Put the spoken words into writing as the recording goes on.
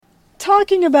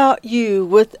Talking About You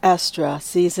with ESTRA,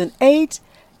 Season 8,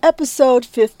 Episode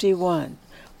 51.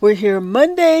 We're here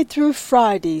Monday through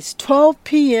Fridays, 12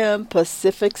 p.m.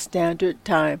 Pacific Standard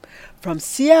Time from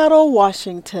Seattle,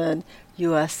 Washington,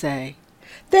 USA.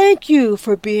 Thank you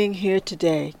for being here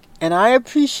today, and I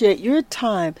appreciate your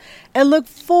time and look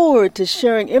forward to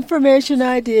sharing information,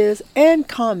 ideas, and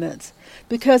comments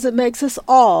because it makes us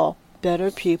all better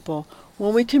people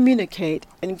when we communicate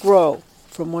and grow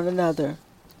from one another.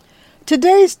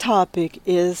 Today's topic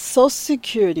is Social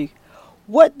Security.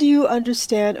 What do you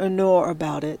understand or know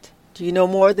about it? Do you know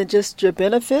more than just your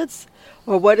benefits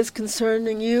or what is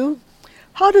concerning you?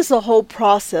 How does the whole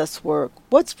process work?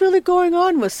 What's really going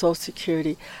on with Social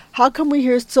Security? How come we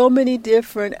hear so many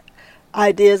different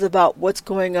ideas about what's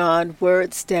going on, where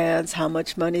it stands, how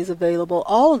much money is available,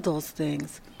 all of those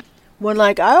things?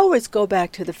 I always go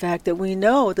back to the fact that we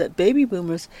know that baby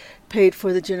boomers paid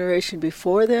for the generation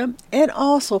before them and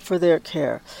also for their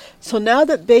care. So now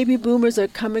that baby boomers are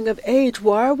coming of age,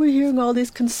 why are we hearing all these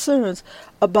concerns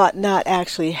about not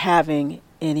actually having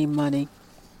any money?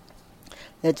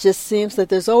 It just seems that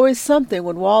there's always something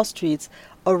when Wall Street's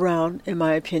around, in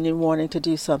my opinion, wanting to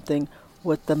do something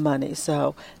with the money.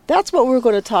 So that's what we're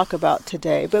going to talk about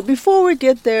today. But before we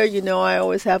get there, I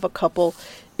always have a couple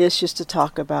issues to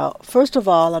talk about. First of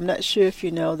all, I'm not sure if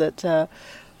you know that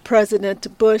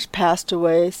President Bush passed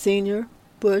away. Senior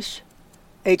Bush,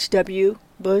 H.W.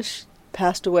 Bush,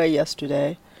 passed away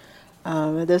yesterday.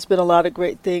 And there's been a lot of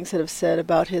great things that have said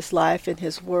about his life and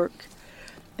his work.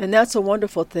 And that's a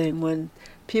wonderful thing when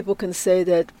people can say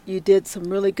that you did some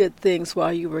really good things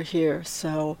while you were here.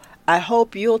 So I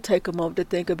hope you'll take a moment to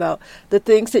think about the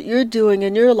things that you're doing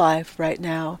in your life right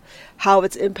now, how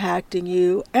it's impacting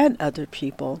you and other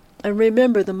people. And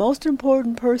remember, the most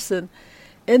important person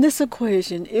in this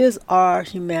equation is our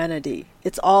humanity.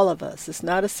 It's all of us. It's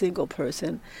not a single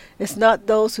person. It's not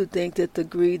those who think that the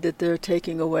greed that they're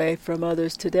taking away from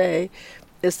others today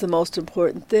is the most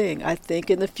important thing. I think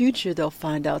in the future they'll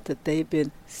find out that they've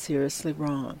been seriously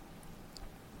wrong.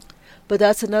 But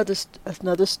that's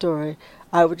another story.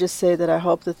 I would just say that I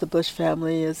hope that the Bush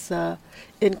family is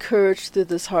encouraged through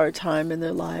this hard time in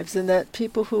their lives, and that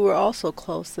people who are also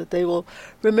close, that they will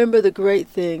remember the great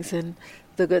things and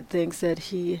the good things that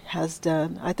he has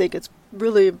done. I think it's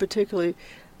really particularly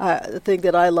the thing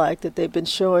that I like that they've been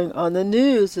showing on the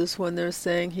news is when they're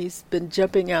saying he's been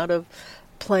jumping out of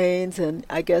planes, and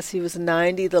I guess he was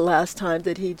 90 the last time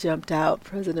that he jumped out,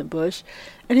 President Bush,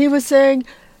 and he was saying,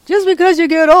 just because you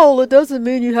get old, it doesn't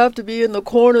mean you have to be in the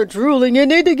corner drooling. You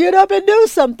need to get up and do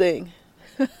something.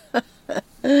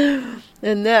 And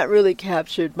that really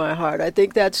captured my heart. I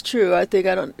think that's true.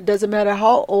 It doesn't matter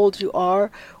how old you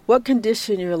are, what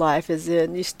condition your life is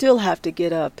in, you still have to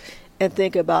get up and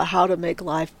think about how to make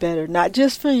life better, not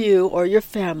just for you or your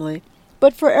family,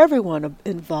 but for everyone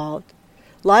involved.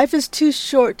 Life is too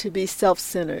short to be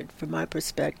self-centered, from my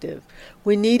perspective.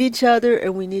 We need each other,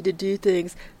 and we need to do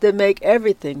things that make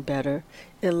everything better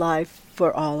in life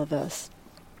for all of us.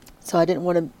 So I didn't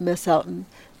want to miss out on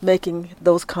making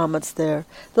those comments there.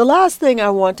 The last thing I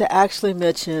want to actually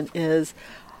mention is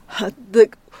how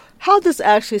this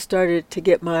actually started to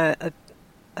get my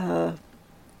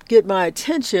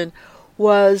attention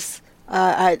was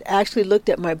I actually looked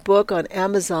at my book on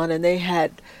Amazon, and they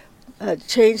had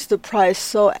changed the price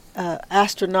so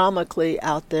astronomically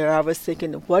out there. I was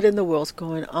thinking, what in the world's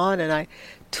going on? And I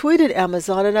tweeted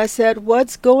Amazon and I said,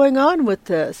 what's going on with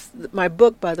this? My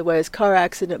book, by the way, is Car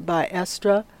Accident by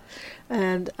ESTRA.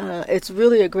 And it's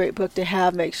really a great book to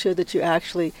have. Make sure that you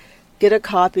actually get a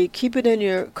copy. Keep it in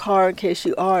your car in case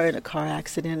you are in a car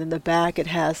accident. In the back, it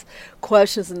has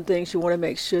questions and things you want to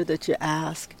make sure that you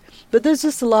ask. But there's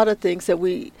just a lot of things that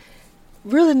we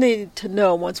really need to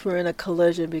know once we're in a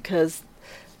collision, because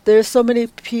there's so many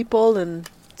people and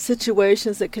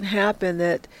situations that can happen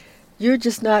that you're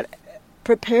just not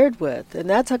prepared with. And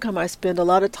that's how come I spend a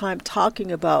lot of time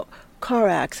talking about car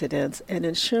accidents and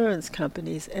insurance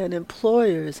companies and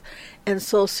employers and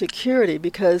Social Security,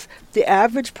 because the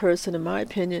average person, in my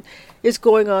opinion, is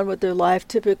going on with their life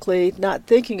typically not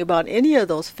thinking about any of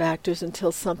those factors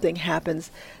until something happens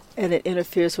and it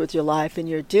interferes with your life, and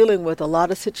you're dealing with a lot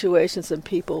of situations and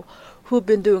people who've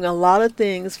been doing a lot of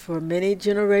things for many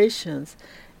generations,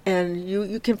 and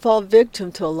you can fall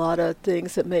victim to a lot of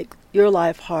things that make your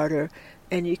life harder,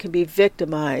 and you can be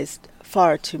victimized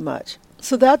far too much.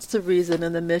 So that's the reason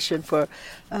and the mission for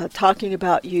talking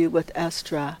about you with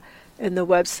ESTRA. And the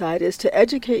website is to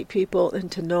educate people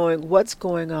into knowing what's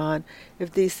going on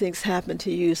if these things happen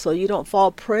to you, so you don't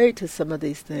fall prey to some of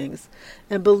these things.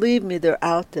 And believe me, they're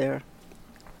out there.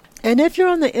 And if you're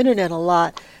on the internet a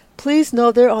lot, please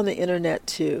know they're on the internet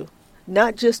too.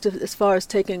 not just as far as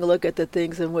taking a look at the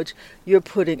things in which you're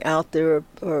putting out there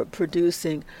or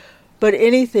producing, but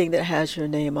anything that has your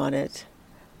name on it.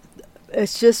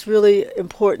 It's just really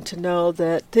important to know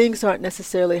that things aren't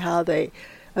necessarily how they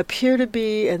appear to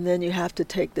be, and then you have to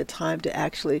take the time to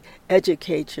actually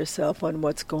educate yourself on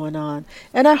what's going on.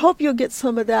 And I hope you'll get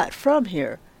some of that from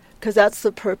here, because that's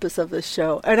the purpose of the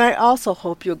show. And I also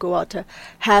hope you'll go out to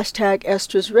hashtag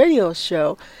ESTRA's radio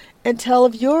show and tell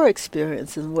of your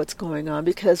experience and what's going on,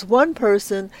 because one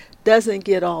person doesn't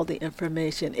get all the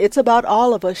information. It's about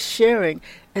all of us sharing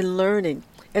and learning,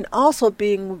 and also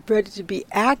being ready to be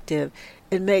active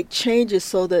and make changes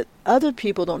so that other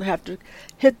people don't have to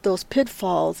hit those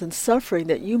pitfalls and suffering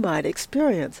that you might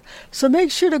experience. So make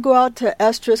sure to go out to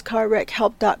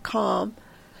ESTRAsCarWreckHelp.com.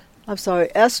 I'm sorry,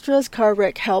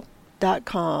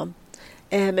 ESTRAsCarWreckHelp.com.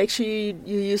 And make sure you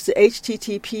use the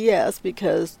HTTPS,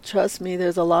 because trust me,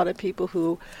 there's a lot of people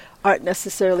who aren't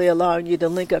necessarily allowing you to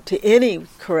link up to any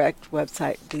correct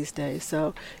website these days.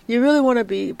 So you really want to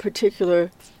be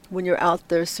particular when you're out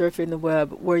there surfing the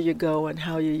web, where you go and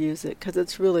how you use it, because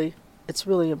it's really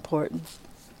important.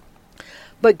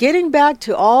 But getting back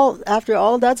to after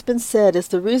all that's been said, is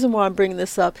the reason why I'm bringing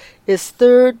this up is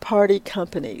third-party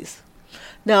companies.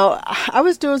 Now, I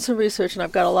was doing some research, and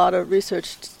I've got a lot of research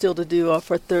still to do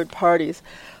for third parties,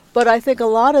 but I think a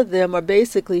lot of them are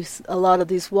basically a lot of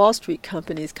these Wall Street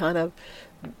companies kind of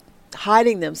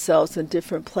hiding themselves in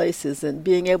different places and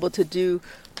being able to do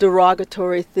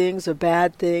derogatory things or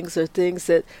bad things or things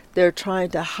that they're trying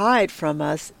to hide from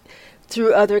us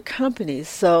through other companies.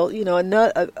 So,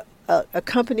 a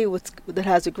company that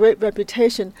has a great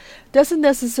reputation doesn't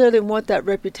necessarily want that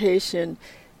reputation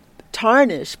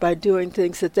tarnished by doing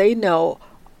things that they know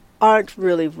aren't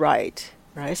really right.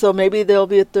 So maybe they'll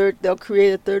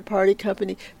create a third-party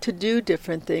company to do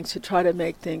different things, to try to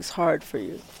make things hard for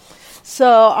you.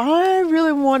 So I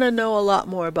really want to know a lot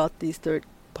more about these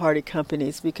third-party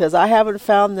companies, because I haven't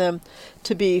found them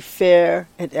to be fair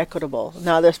and equitable.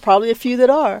 Now, there's probably a few that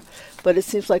are, but it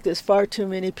seems like there's far too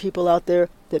many people out there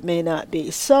that may not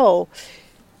be. So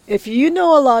if you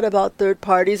know a lot about third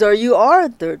parties, or you are a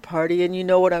third party and you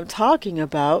know what I'm talking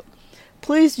about,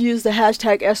 please use the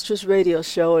hashtag ESTRA's radio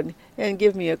show and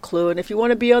give me a clue. And if you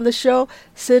want to be on the show,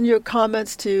 send your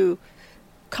comments to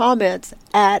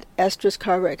at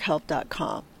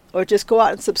ESTRAsCarWreckHelp.com, or just go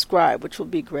out and subscribe, which will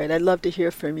be great. I'd love to hear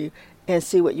from you and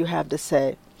see what you have to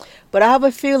say. But I have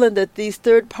a feeling that these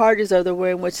third parties are the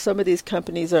way in which some of these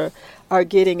companies are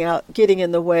getting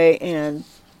in the way and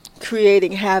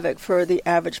creating havoc for the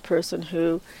average person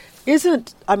who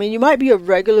isn't. I mean, you might be a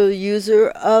regular user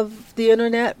of the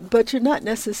internet, but you're not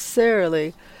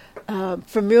necessarily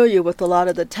familiar with a lot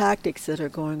of the tactics that are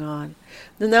going on.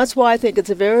 And that's why I think it's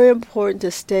very important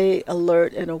to stay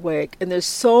alert and awake. And there's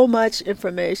so much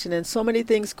information and so many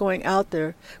things going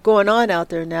on out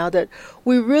there now, that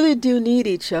we really do need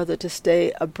each other to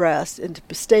stay abreast and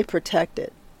to stay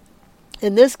protected.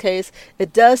 In this case,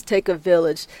 it does take a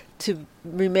village to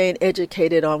remain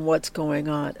educated on what's going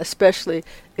on, especially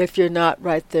if you're not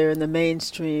right there in the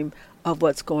mainstream of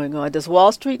what's going on. Does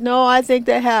Wall Street know? I think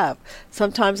they have.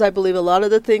 Sometimes I believe a lot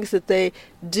of the things that they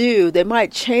do, they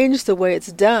might change the way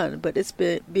it's done, but it's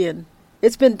been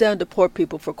done to poor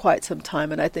people for quite some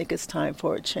time, and I think it's time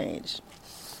for a change.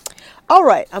 All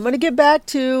right, I'm going to get back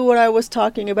to what I was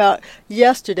talking about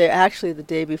yesterday, actually the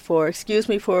day before. Excuse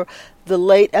me for the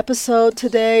late episode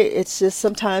today. It's just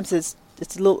sometimes it's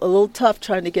a little tough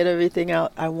trying to get everything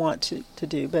out I want to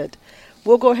do, but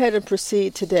we'll go ahead and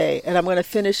proceed today. And I'm going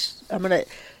to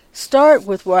start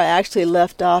with where I actually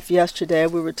left off yesterday.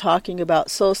 We were talking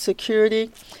about Social Security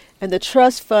and the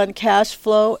trust fund cash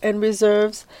flow and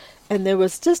reserves. And there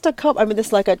was just a couple,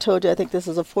 this, like I told you, I think this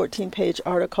is a 14-page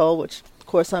article, which of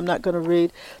course I'm not going to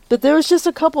read. But there was just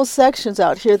a couple sections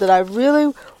out here that I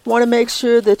really want to make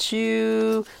sure that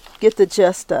you get the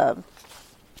gist of.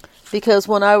 Because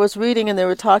when I was reading and they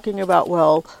were talking about,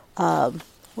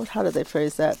 how did they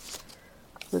phrase that?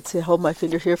 Let's see, hold my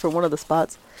finger here for one of the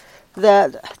spots.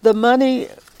 That the money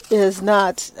is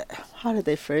not, how did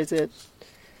they phrase it?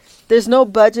 There's no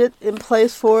budget in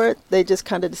place for it. They just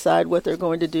kind of decide what they're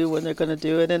going to do when they're going to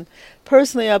do it. And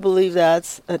personally, I believe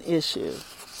that's an issue.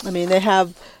 They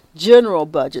have general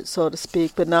budget, so to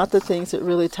speak, but not the things that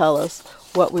really tell us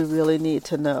what we really need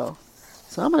to know.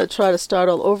 So I'm going to try to start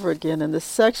all over again in this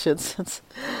section, since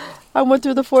I went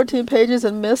through the 14 pages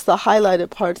and missed the highlighted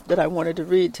parts that I wanted to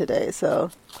read today.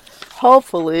 So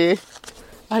hopefully,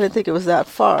 I didn't think it was that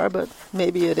far, but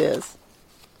maybe it is.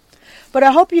 But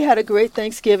I hope you had a great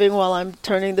Thanksgiving while I'm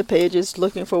turning the pages,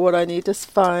 looking for what I need to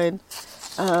find.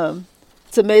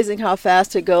 It's amazing how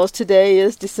fast it goes. Today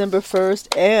is December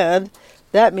 1st, and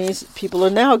that means people are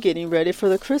now getting ready for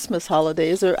the Christmas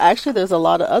holidays. Or actually, there's a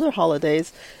lot of other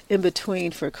holidays in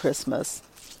between for Christmas.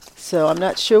 So I'm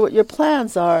not sure what your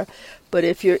plans are, but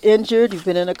if you're injured, you've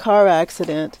been in a car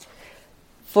accident,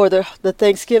 for the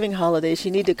Thanksgiving holidays,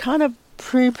 you need to kind of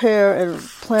prepare and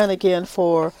plan again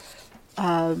for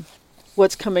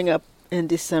what's coming up in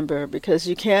December, because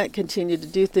you can't continue to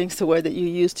do things the way that you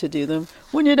used to do them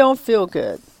when you don't feel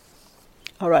good.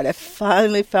 All right, I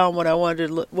finally found what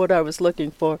I was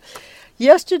looking for.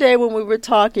 Yesterday when we were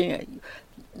talking,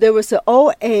 there was the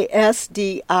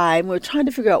OASDI, and we were trying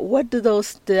to figure out what do those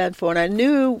stand for. And I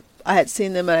knew I had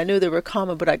seen them, and I knew they were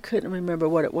common, but I couldn't remember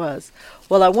what it was.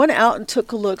 Well, I went out and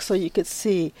took a look so you could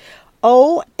see.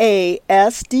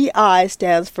 OASDI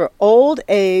stands for Old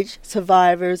Age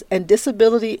Survivors and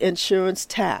Disability Insurance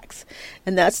Tax.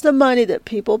 And that's the money that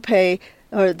people pay,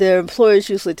 or their employers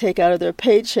usually take out of their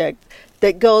paycheck,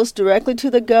 that goes directly to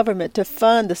the government to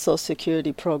fund the Social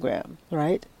Security program,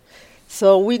 right?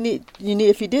 So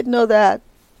if you didn't know that,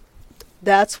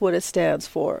 that's what it stands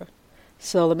for.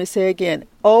 So let me say again,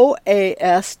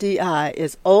 OASDI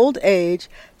is Old Age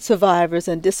Survivors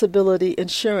and Disability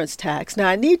Insurance Tax. Now,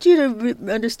 I need you to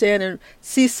understand and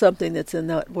see something that's in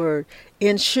that word,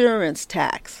 insurance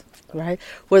tax, right?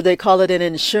 Whether they call it an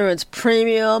insurance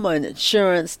premium or an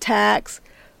insurance tax,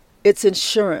 it's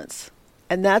insurance.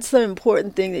 And that's the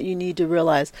important thing that you need to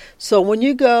realize. So when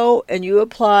you go and you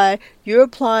apply, you're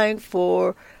applying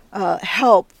for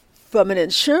help from an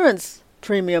insurance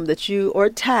premium or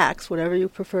tax, whatever you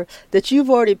prefer, that you've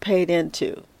already paid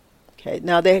into. Okay.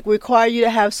 Now they require you to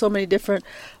have so many different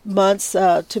months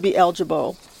to be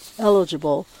eligible.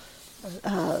 So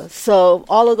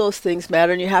all of those things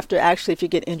matter, and you have to actually, if you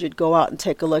get injured, go out and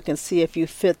take a look and see if you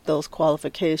fit those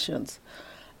qualifications.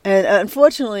 And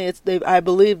unfortunately, I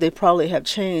believe they probably have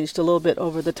changed a little bit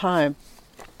over the time.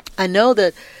 I know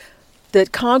that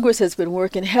Congress has been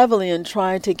working heavily in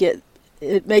trying to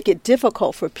make it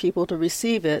difficult for people to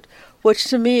receive it, which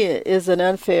to me is an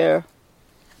unfair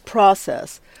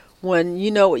process. When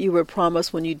you know what you were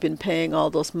promised when you'd been paying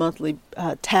all those monthly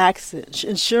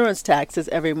insurance taxes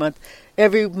every month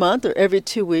or every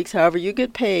 2 weeks, however you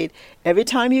get paid, every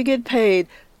time you get paid,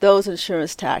 those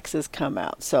insurance taxes come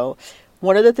out. So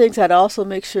one of the things I'd also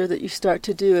make sure that you start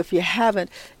to do, if you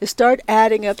haven't, is start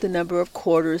adding up the number of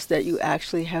quarters that you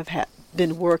actually have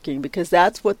been working, because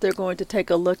that's what they're going to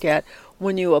take a look at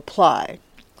when you apply.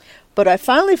 But I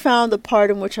finally found the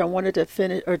part in which I wanted to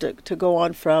finish or to go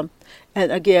on from.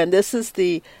 And again, this is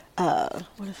the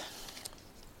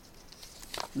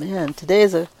today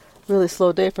is a really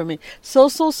slow day for me.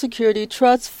 Social Security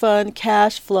Trust Fund,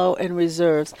 Cash Flow, and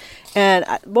Reserves. And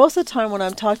most of the time when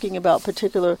I'm talking about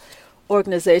particular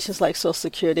organizations like Social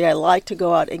Security, I like to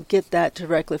go out and get that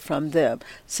directly from them.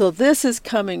 So this is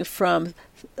coming from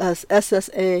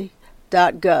SSA.gov,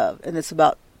 and it's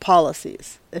about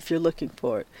policies, if you're looking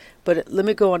for it. But let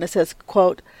me go on. It says,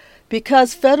 quote,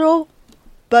 because federal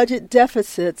budget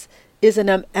deficits is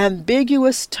an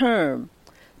ambiguous term,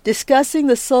 discussing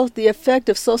the effect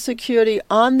of Social Security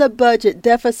on the budget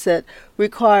deficit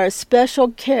requires special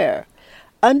care.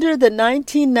 Under the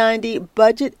 1990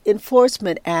 Budget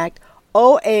Enforcement Act,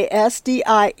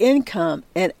 OASDI income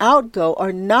and outgo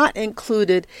are not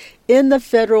included in the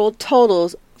federal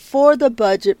totals for the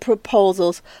budget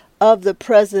proposals of the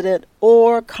President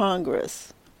or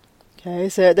Congress. Okay,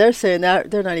 so they're saying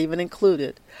that they're not even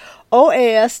included.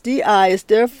 OASDI is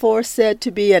therefore said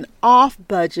to be an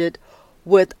off-budget,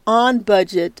 with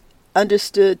on-budget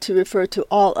understood to refer to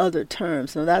all other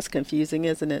terms. Now that's confusing,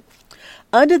 isn't it?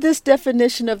 Under this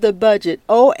definition of the budget,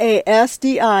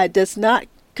 OASDI does not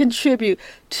contribute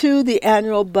to the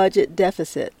annual budget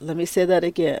deficit. Let me say that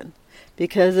again,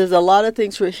 because there's a lot of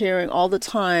things we're hearing all the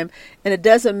time, and it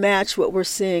doesn't match what we're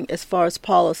seeing as far as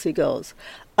policy goes.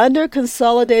 Under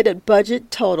consolidated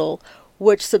budget total,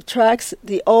 which subtracts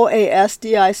the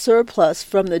OASDI surplus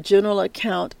from the general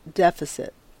account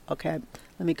deficit. Okay,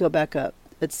 let me go back up.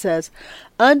 It says,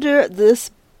 under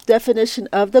this definition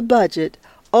of the budget,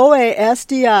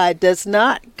 OASDI does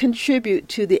not contribute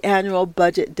to the annual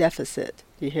budget deficit.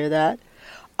 You hear that?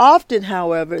 Often,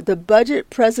 however, the budget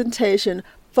presentation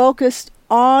focused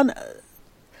on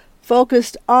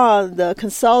the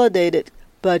consolidated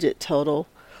budget total,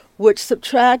 which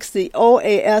subtracts the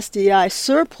OASDI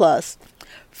surplus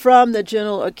from the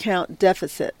general account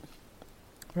deficit.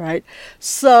 Right?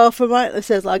 So it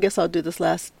says, I guess I'll do this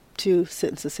last two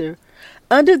sentences here.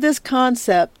 Under this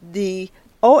concept, the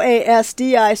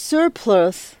OASDI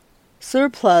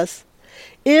surplus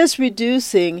is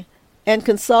reducing and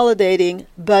consolidating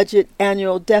budget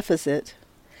annual deficit,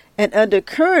 and under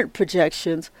current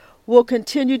projections will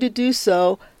continue to do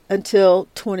so until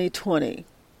 2020.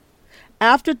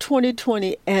 After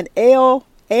 2020, an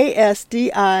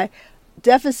ASDI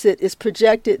deficit is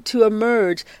projected to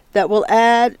emerge that will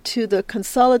add to the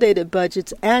consolidated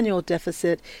budget's annual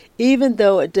deficit, even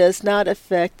though it does not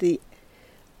affect the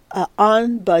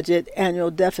on-budget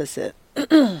annual deficit.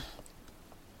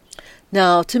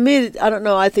 Now, to me, I don't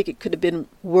know, I think it could have been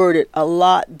worded a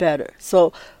lot better.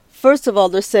 So, first of all,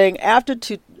 they're saying after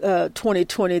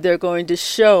 2020, they're going to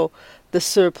show the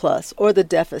surplus or the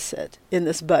deficit in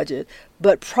this budget.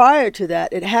 But prior to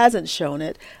that, it hasn't shown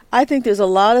it. I think there's a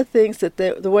lot of things that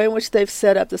the way in which they've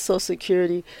set up the Social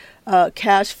Security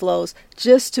cash flows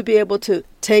just to be able to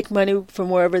take money from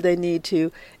wherever they need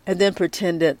to and then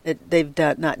pretend that they've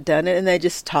not done it. And they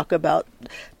just talk about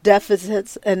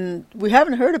deficits. And we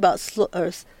haven't heard about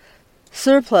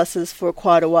surpluses for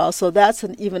quite a while. So that's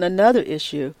even another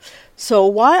issue. So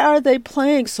why are they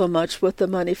playing so much with the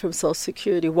money from Social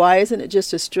Security? Why isn't it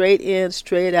just a straight in,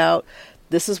 straight out,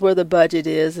 this is where the budget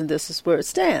is and this is where it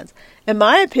stands? In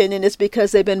my opinion, it's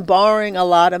because they've been borrowing a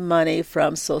lot of money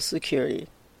from Social Security.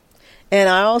 And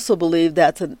I also believe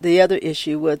that's the other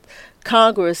issue with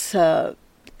Congress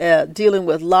dealing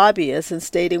with lobbyists and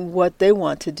stating what they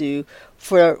want to do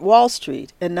for Wall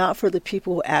Street and not for the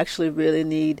people who actually really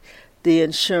need the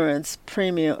insurance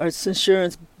premium or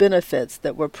insurance benefits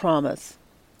that were promised.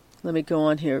 Let me go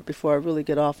on here before I really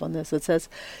get off on this. It says,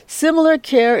 similar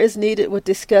care is needed with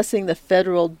discussing the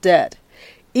federal debt.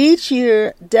 Each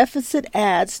year, deficit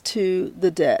adds to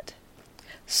the debt.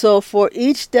 So for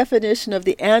each definition of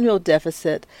the annual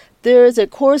deficit, there is a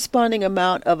corresponding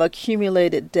amount of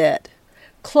accumulated debt.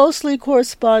 Closely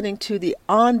corresponding to the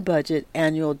on-budget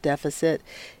annual deficit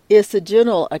is the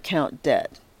general account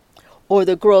debt, or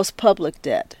the gross public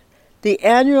debt. The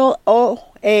annual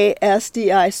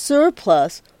OASDI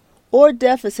surplus or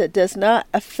deficit does not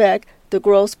affect the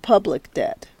gross public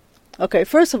debt. Okay,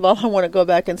 first of all, I want to go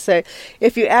back and say,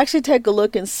 if you actually take a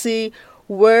look and see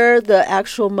where the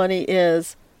actual money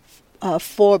is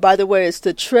for, by the way, it's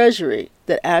the Treasury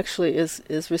that actually is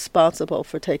responsible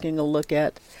for taking a look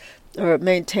at or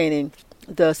maintaining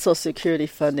the Social Security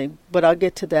funding. But I'll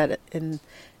get to that in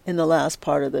the last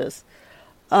part of this.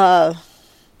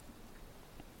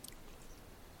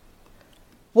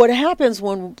 What happens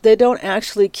when they don't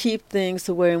actually keep things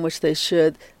the way in which they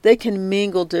should, they can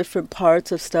mingle different parts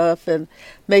of stuff and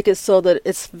make it so that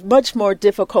it's much more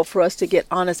difficult for us to get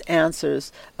honest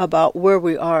answers about where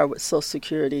we are with Social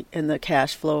Security and the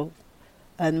cash flow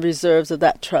and reserves of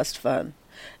that trust fund.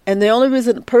 And the only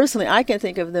reason, personally, I can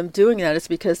think of them doing that is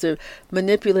because they're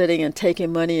manipulating and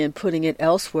taking money and putting it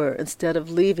elsewhere instead of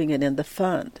leaving it in the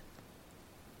fund.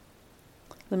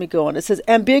 Let me go on. It says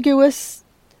ambiguities,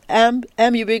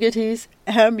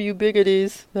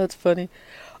 that's funny,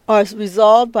 are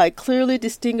resolved by clearly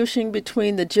distinguishing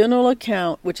between the general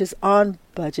account, which is on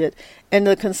budget, and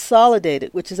the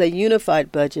consolidated, which is a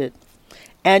unified budget,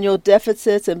 annual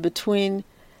deficits, and between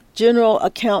general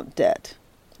account debt,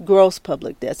 gross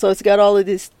public debt. So it's got all of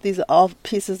these are all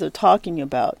pieces they're talking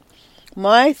about.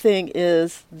 My thing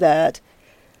is that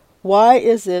why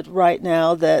is it right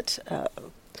now that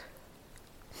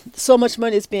so much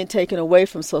money is being taken away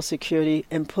from Social Security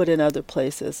and put in other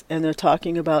places? And they're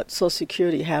talking about Social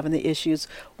Security having the issues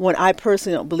when I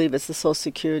personally don't believe it's the Social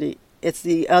Security. It's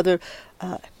the other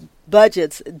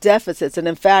budgets, deficits. And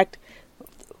in fact,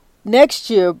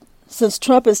 next year, since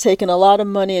Trump has taken a lot of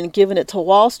money and given it to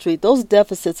Wall Street, those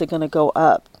deficits are going to go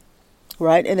up,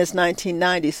 right? And it's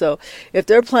 1990. So if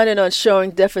they're planning on showing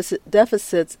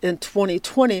deficits in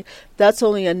 2020, that's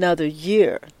only another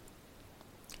year.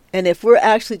 And if we're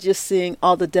actually just seeing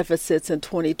all the deficits in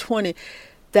 2020,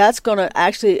 that's going to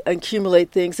actually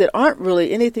accumulate things that aren't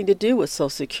really anything to do with Social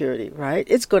Security, right?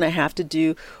 It's going to have to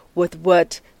do with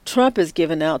what Trump has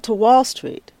given out to Wall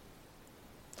Street.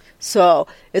 So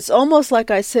it's almost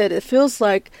like I said, it feels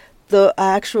like the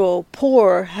actual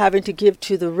poor having to give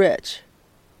to the rich,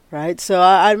 right? So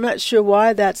I'm not sure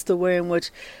why that's the way in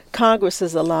which Congress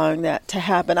is allowing that to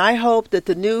happen. I hope that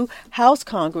the new House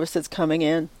Congress that's coming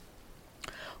in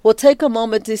will take a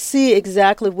moment to see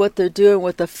exactly what they're doing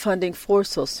with the funding for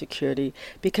Social Security,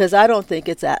 because I don't think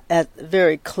it's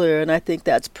very clear, and I think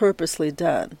that's purposely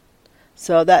done.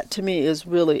 So that, to me, is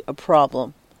really a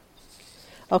problem.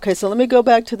 Okay, so let me go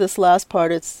back to this last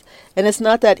part. It's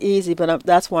not that easy, but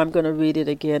that's why I'm going to read it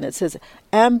again. It says,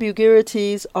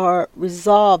 ambiguities are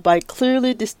resolved by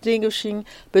clearly distinguishing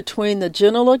between the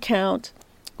general account,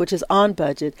 which is on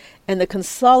budget, and the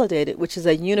consolidated, which is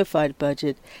a unified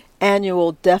budget,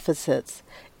 annual deficits,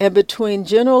 and between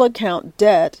general account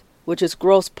debt, which is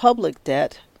gross public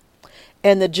debt,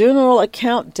 and the general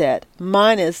account debt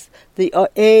minus the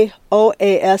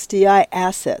OASDI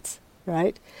assets,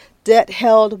 right? Debt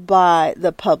held by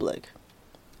the public.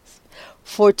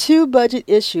 For two budget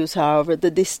issues, however,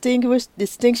 the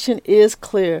distinction is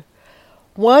clear.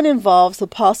 One involves the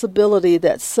possibility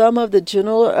that some of the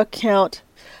general account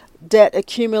debt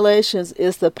accumulations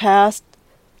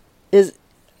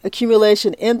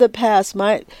accumulation in the past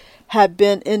might have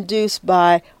been induced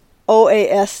by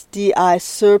OASDI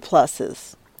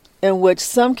surpluses, in which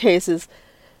some cases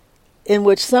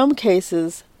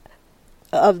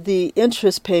of the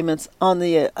interest payments on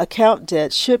the account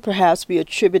debt should perhaps be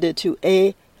attributed to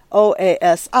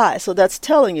OASI. So that's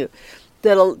telling you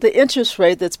that the interest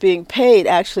rate that's being paid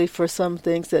actually for some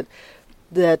things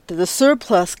that the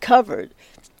surplus covered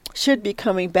should be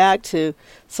coming back to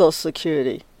Social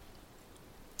Security.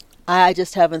 I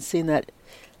just haven't seen that.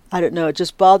 I don't know. It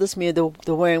just bothers me the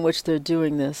way in which they're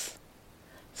doing this.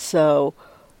 So,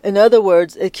 in other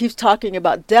words, it keeps talking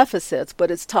about deficits,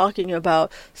 but it's talking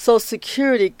about Social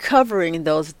Security covering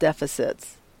those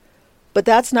deficits. But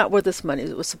that's not where this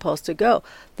money was supposed to go.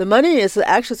 The money is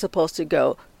actually supposed to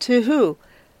go to who?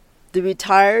 The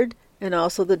retired and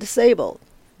also the disabled.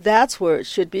 That's where it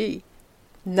should be,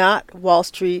 not Wall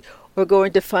Street or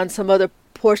going to fund some other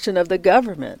portion of the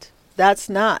government. That's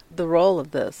not the role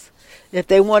of this. If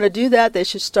they want to do that, they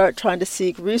should start trying to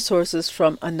seek resources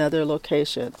from another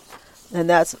location. And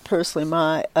that's personally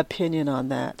my opinion on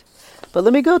that. But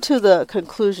let me go to the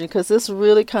conclusion, because this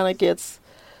really kind of gets,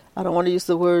 I don't want to use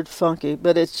the word funky,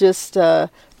 but it just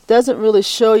doesn't really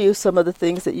show you some of the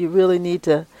things that you really need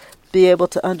to be able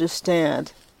to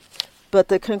understand. But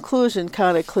the conclusion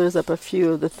kind of clears up a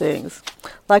few of the things.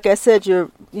 Like I said,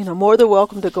 you're more than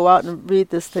welcome to go out and read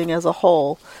this thing as a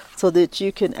whole so that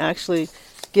you can actually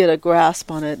get a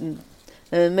grasp on it,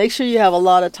 and make sure you have a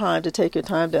lot of time to take your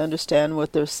time to understand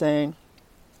what they're saying.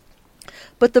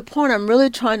 But the point I'm really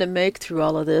trying to make through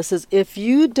all of this is if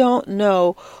you don't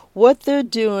know what they're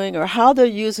doing or how they're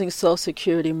using Social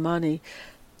Security money,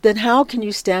 then how can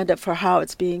you stand up for how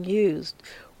it's being used?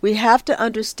 We have to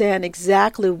understand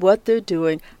exactly what they're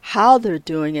doing, how they're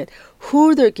doing it,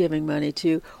 who they're giving money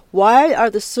to, why are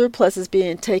the surpluses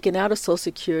being taken out of Social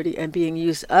Security and being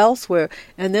used elsewhere,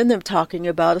 and then them talking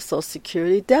about a Social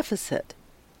Security deficit.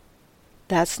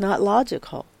 That's not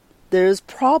logical. There's a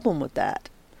problem with that.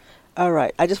 All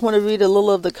right, I just want to read a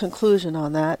little of the conclusion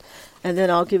on that, and then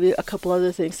I'll give you a couple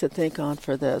other things to think on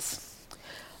for this.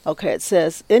 Okay, it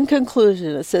says, in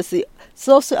conclusion, it says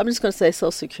I'm just going to say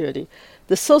Social Security.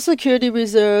 The Social Security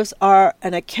reserves are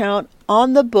an account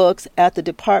on the books at the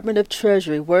Department of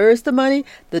Treasury. Where is the money?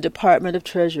 The Department of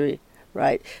Treasury,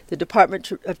 right? The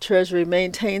Department of Treasury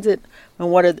maintains it,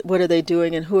 and what are they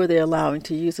doing, and who are they allowing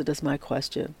to use it is my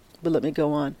question. But let me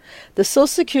go on. The Social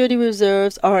Security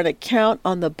reserves are an account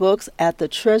on the books at the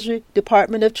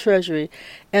Department of Treasury,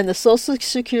 and the Social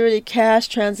Security cash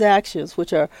transactions,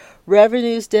 which are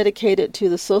revenues dedicated to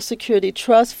the Social Security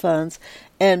trust funds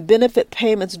and benefit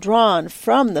payments drawn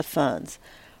from the funds,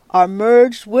 are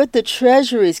merged with the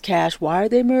Treasury's cash. Why are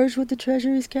they merged with the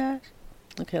Treasury's cash?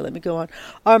 Okay, let me go on.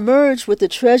 Are merged with the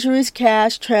Treasury's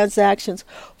cash transactions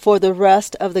for the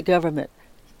rest of the government.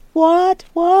 What?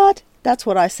 That's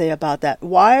what I say about that.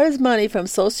 Why is money from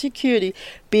Social Security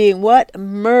being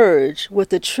merged with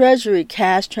the Treasury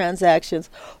cash transactions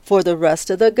for the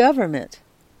rest of the government?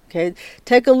 Okay,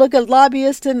 take a look at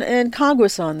lobbyists and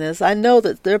Congress on this. I know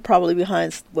that they're probably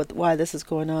behind why this is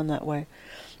going on that way.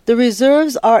 The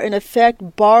reserves are in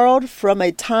effect borrowed from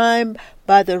a time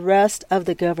by the rest of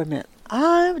the government.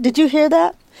 Did you hear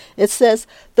that? It says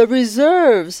the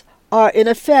reserves are in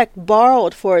effect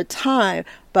borrowed for a time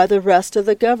by the rest of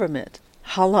the government.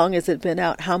 How long has it been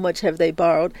out? How much have they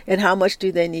borrowed? And how much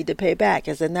do they need to pay back?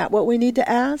 Isn't that what we need to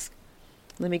ask?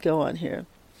 Let me go on here.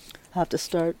 I'll just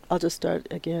start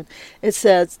again. It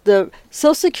says the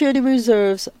Social Security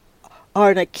reserves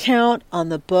are an account on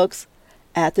the books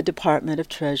at the Department of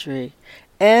Treasury.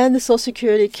 And the Social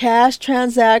Security cash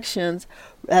transactions,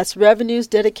 that's revenues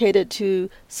dedicated to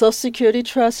Social Security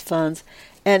trust funds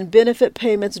and benefit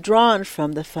payments drawn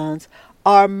from the funds,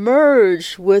 are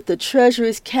merged with the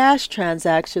Treasury's cash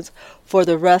transactions for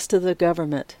the rest of the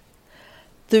government.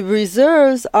 The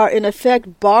reserves are in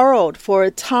effect borrowed for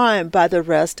a time by the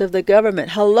rest of the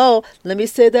government. Hello, let me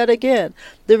say that again.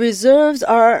 The reserves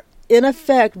are in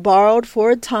effect borrowed for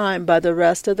a time by the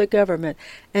rest of the government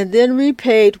and then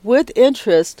repaid with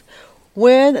interest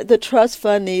when the trust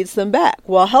fund needs them back.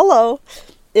 Well, hello,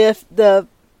 if the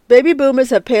baby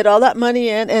boomers have paid all that money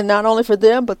in, and not only for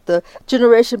them, but the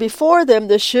generation before them,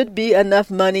 there should be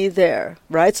enough money there,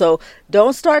 right? So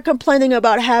don't start complaining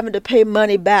about having to pay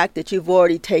money back that you've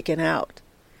already taken out.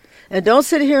 And don't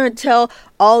sit here and tell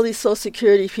all these Social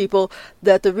Security people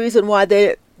that the reason why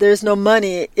there's no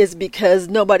money is because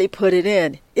nobody put it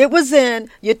in. It was in,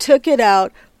 you took it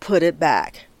out, put it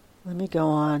back. Let me go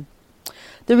on.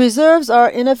 The reserves are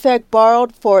in effect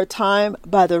borrowed for a time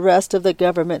by the rest of the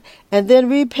government and then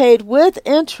repaid with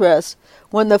interest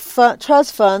when the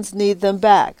trust funds need them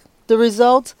back. The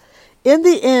results in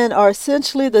the end are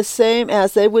essentially the same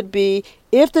as they would be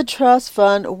if the trust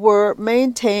fund were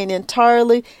maintained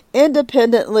entirely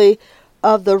independently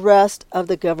of the rest of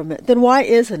the government. Then why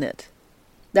isn't it?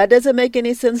 That doesn't make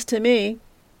any sense to me.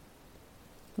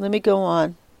 Let me go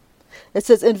on. It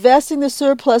says investing the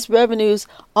surplus revenues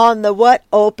on the what?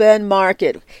 Open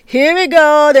market. Here we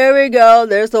go. There we go.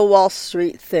 There's the Wall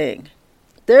Street thing.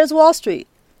 There's Wall Street.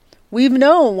 We've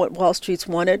known what Wall Street's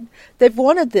wanted. They've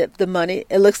wanted the money.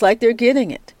 It looks like they're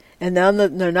getting it. And now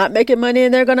they're not making money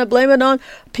and they're going to blame it on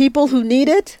people who need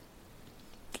it.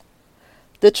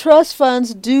 The trust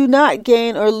funds do not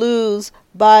gain or lose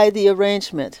by the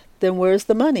arrangement. Then where's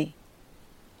the money?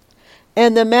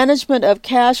 And the management of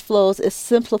cash flows is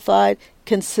simplified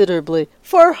considerably.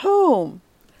 For whom?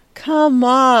 Come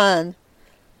on.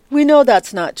 We know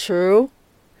that's not true.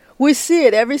 We see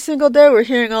it every single day. We're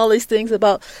hearing all these things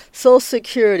about Social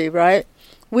Security, right?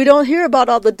 We don't hear about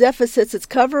all the deficits it's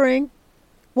covering.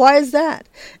 Why is that?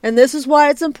 And this is why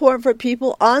it's important for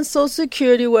people on Social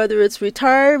Security, whether it's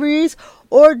retirees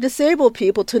or disabled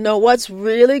people, to know what's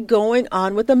really going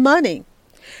on with the money.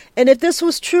 And if this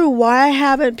was true, why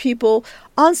haven't people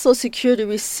on Social Security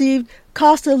received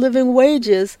cost of living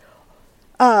wages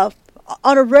on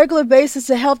a regular basis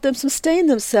to help them sustain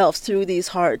themselves through these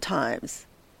hard times?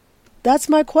 That's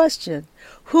my question.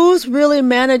 Who's really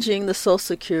managing the Social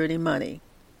Security money?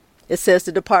 It says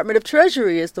the Department of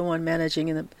Treasury is the one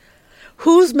managing them.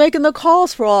 Who's making the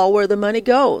calls for all where the money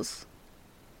goes?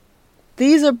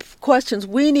 These are questions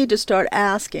we need to start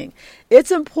asking.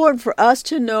 It's important for us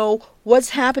to know what's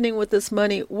happening with this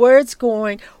money, where it's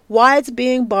going, why it's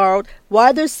being borrowed,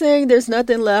 why they're saying there's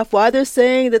nothing left, why they're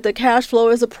saying that the cash flow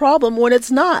is a problem when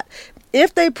it's not.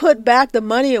 If they put back the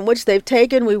money in which they've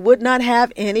taken, we would not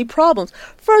have any problems.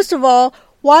 First of all,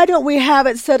 why don't we have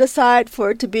it set aside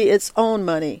for it to be its own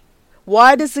money?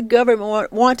 Why does the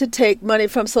government want to take money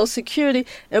from Social Security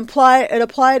and apply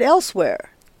it elsewhere?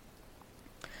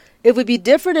 It would be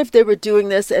different if they were doing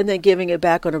this and then giving it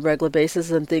back on a regular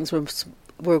basis and things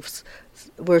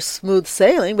were smooth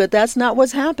sailing, but that's not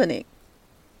what's happening.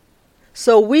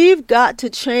 So we've got to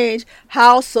change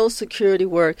how Social Security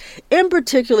works, in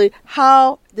particular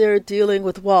how they're dealing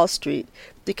with Wall Street.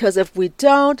 Because if we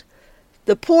don't,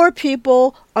 the poor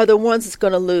people are the ones that's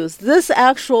going to lose. This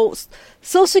actual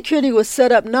Social Security was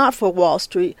set up not for Wall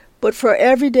Street, but for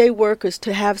everyday workers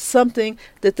to have something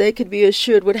that they could be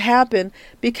assured would happen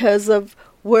because of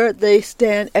where they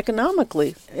stand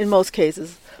economically in most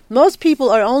cases. Most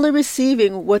people are only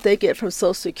receiving what they get from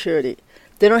Social Security.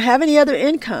 They don't have any other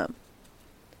income.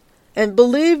 And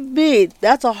believe me,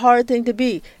 that's a hard thing to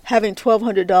be, having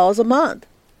 $1,200 a month.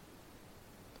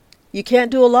 You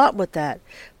can't do a lot with that.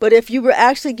 But if you were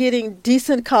actually getting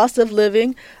decent cost of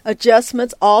living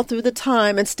adjustments all through the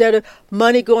time, instead of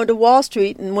money going to Wall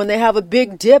Street, and when they have a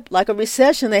big dip like a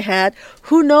recession they had,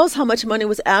 who knows how much money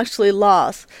was actually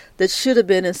lost that should have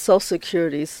been in Social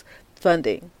Security's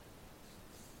funding.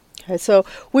 Okay, so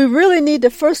we really need to,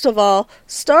 first of all,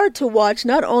 start to watch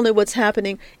not only what's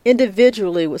happening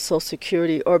individually with Social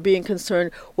Security or being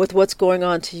concerned with what's going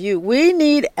on to you. We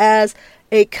need, as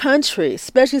a country,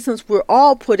 especially since we're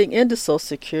all putting into Social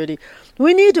Security,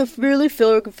 we need to really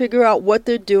figure out what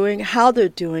they're doing, how they're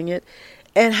doing it,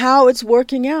 and how it's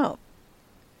working out.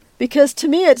 Because to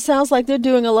me, it sounds like they're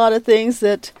doing a lot of things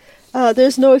that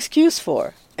there's no excuse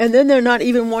for. And then they're not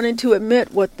even wanting to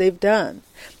admit what they've done.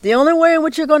 The only way in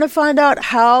which you're going to find out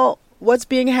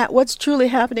what's truly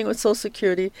happening with Social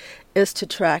Security is to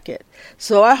track it.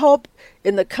 So I hope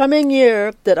in the coming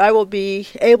year that I will be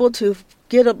able to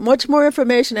get much more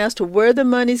information as to where the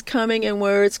money's coming and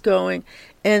where it's going,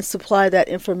 and supply that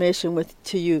information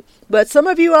to you. But some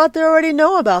of you out there already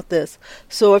know about this.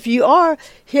 So if you are,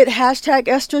 hit hashtag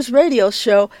ESTRA's radio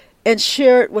show and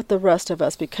share it with the rest of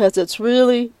us, because it's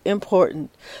really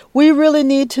important. We really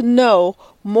need to know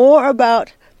more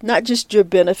about not just your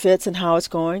benefits and how it's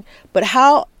going, but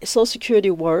how Social Security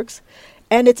works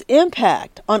and its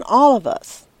impact on all of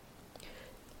us.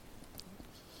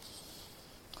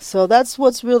 So that's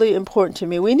what's really important to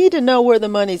me. We need to know where the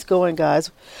money's going,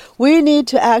 guys. We need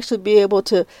to actually be able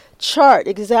to chart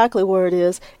exactly where it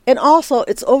is and also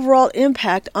its overall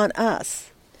impact on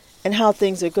us and how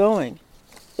things are going.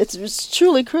 It's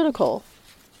truly critical.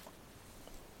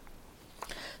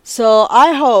 So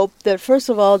I hope that, first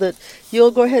of all, that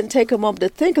you'll go ahead and take a moment to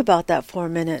think about that for a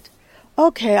minute.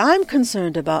 Okay, I'm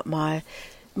concerned about my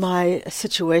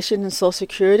situation in Social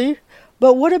Security.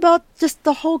 But what about just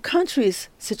the whole country's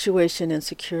situation in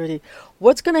security?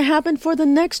 What's going to happen for the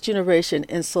next generation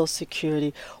in Social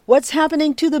Security? What's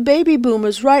happening to the baby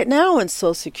boomers right now in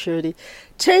Social Security?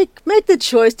 Make the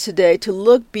choice today to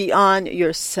look beyond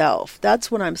yourself.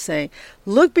 That's what I'm saying.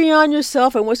 Look beyond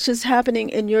yourself and what's just happening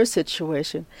in your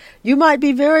situation. You might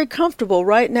be very comfortable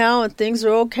right now and things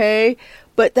are okay,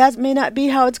 but that may not be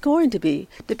how it's going to be,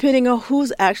 depending on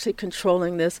who's actually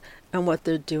controlling this and what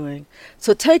they're doing.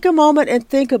 So take a moment and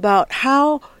think about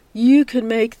how you can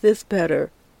make this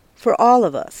better for all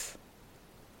of us.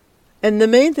 And the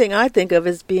main thing I think of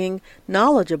is being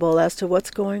knowledgeable as to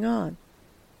what's going on.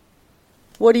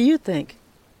 What do you think?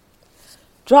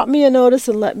 Drop me a notice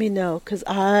and let me know, because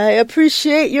I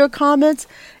appreciate your comments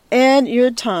and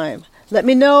your time. Let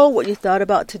me know what you thought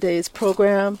about today's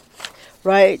program.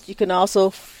 Right? You can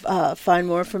also find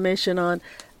more information on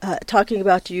Talking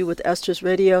About You with Esther's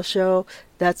radio show.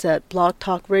 That's at Blog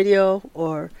Talk Radio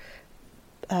or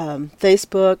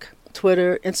Facebook,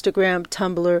 Twitter, Instagram,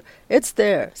 Tumblr. It's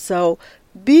there. So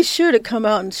be sure to come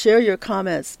out and share your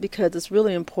comments because it's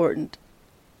really important.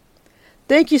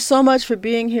 Thank you so much for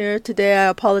being here today. I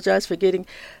apologize for getting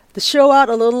the show out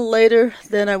a little later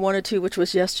than I wanted to, which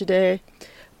was yesterday.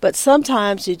 But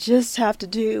sometimes you just have to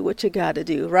do what you got to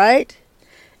do, right?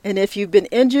 And if you've been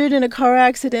injured in a car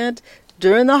accident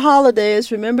during the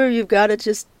holidays, remember you've got to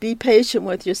just be patient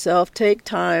with yourself. Take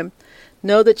time.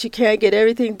 Know that you can't get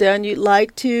everything done you'd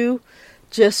like to.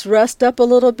 Just rest up a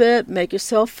little bit. Make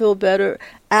yourself feel better.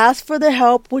 Ask for the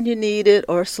help when you need it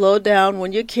or slow down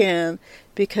when you can,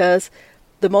 because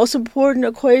the most important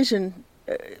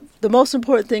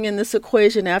thing in this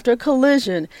equation after a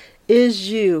collision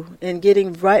is you, and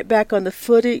getting right back on the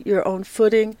footing, your own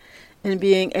footing, and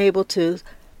being able to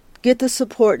get the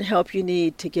support and help you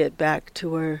need to get back to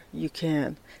where you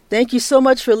can. Thank you so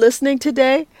much for listening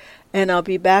today, and I'll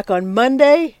be back on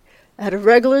Monday at a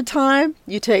regular time.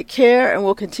 You take care, and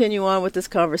we'll continue on with this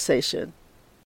conversation.